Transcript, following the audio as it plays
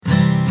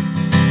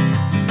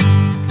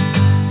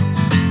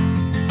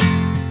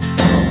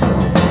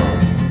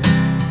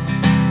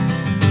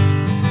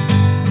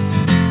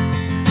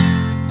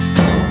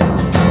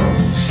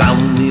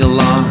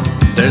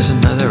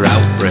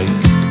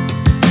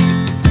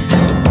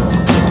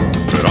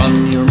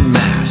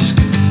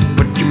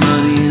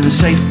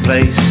safe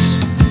place.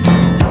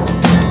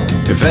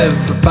 If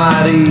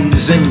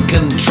everybody's in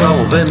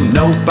control, then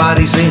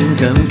nobody's in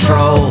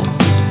control.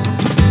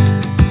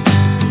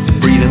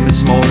 Freedom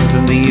is more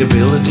than the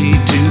ability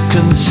to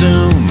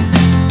consume.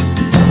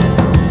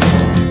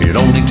 It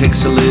only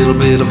takes a little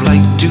bit of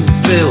light to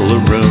fill a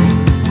room.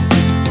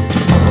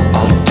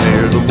 I'll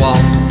tear the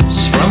walls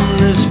from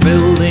this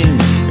building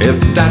if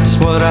that's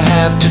what I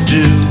have to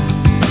do.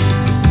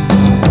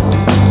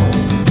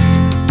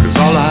 'Cause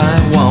all I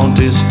want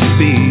is to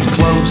be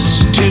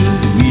close to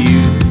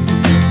you.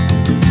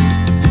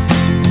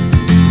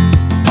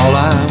 All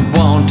I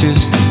want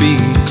is to be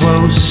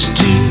close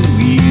to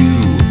you.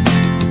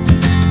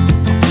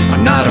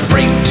 I'm not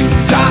afraid to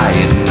die,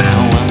 and now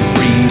I'm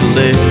free to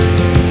live.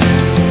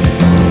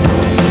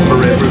 For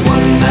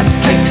everyone that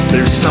takes,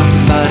 there's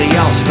somebody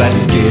else that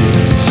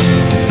gives.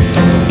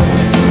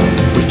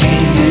 We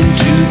came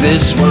into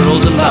this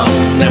world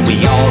alone, and we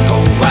all go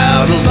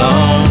out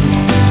alone.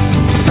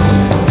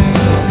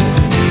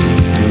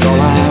 And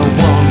all I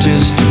want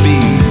is to be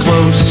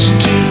close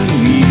to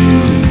you.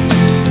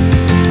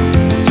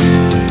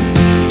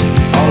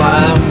 All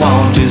I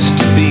want is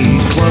to be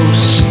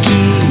close to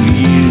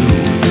you.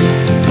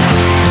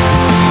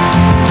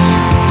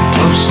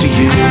 Close to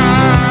you.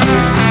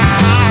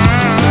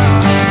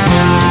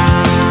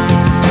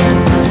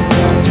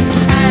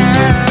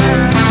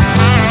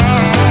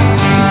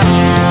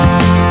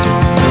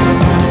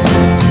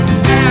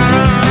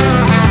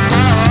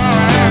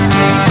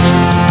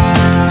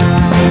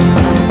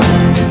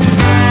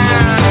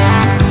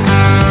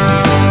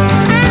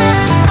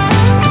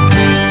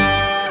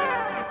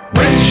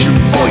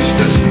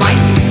 This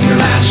might be your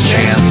last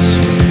chance.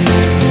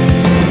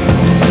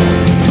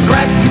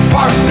 Grab your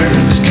partner,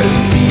 this could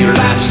be your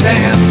last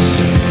dance.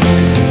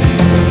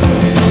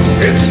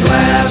 It's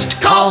last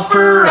call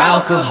for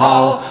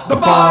alcohol, the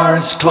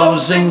bar's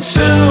closing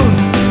soon.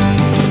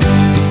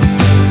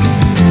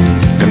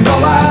 And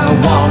all I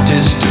want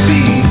is to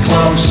be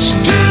close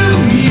to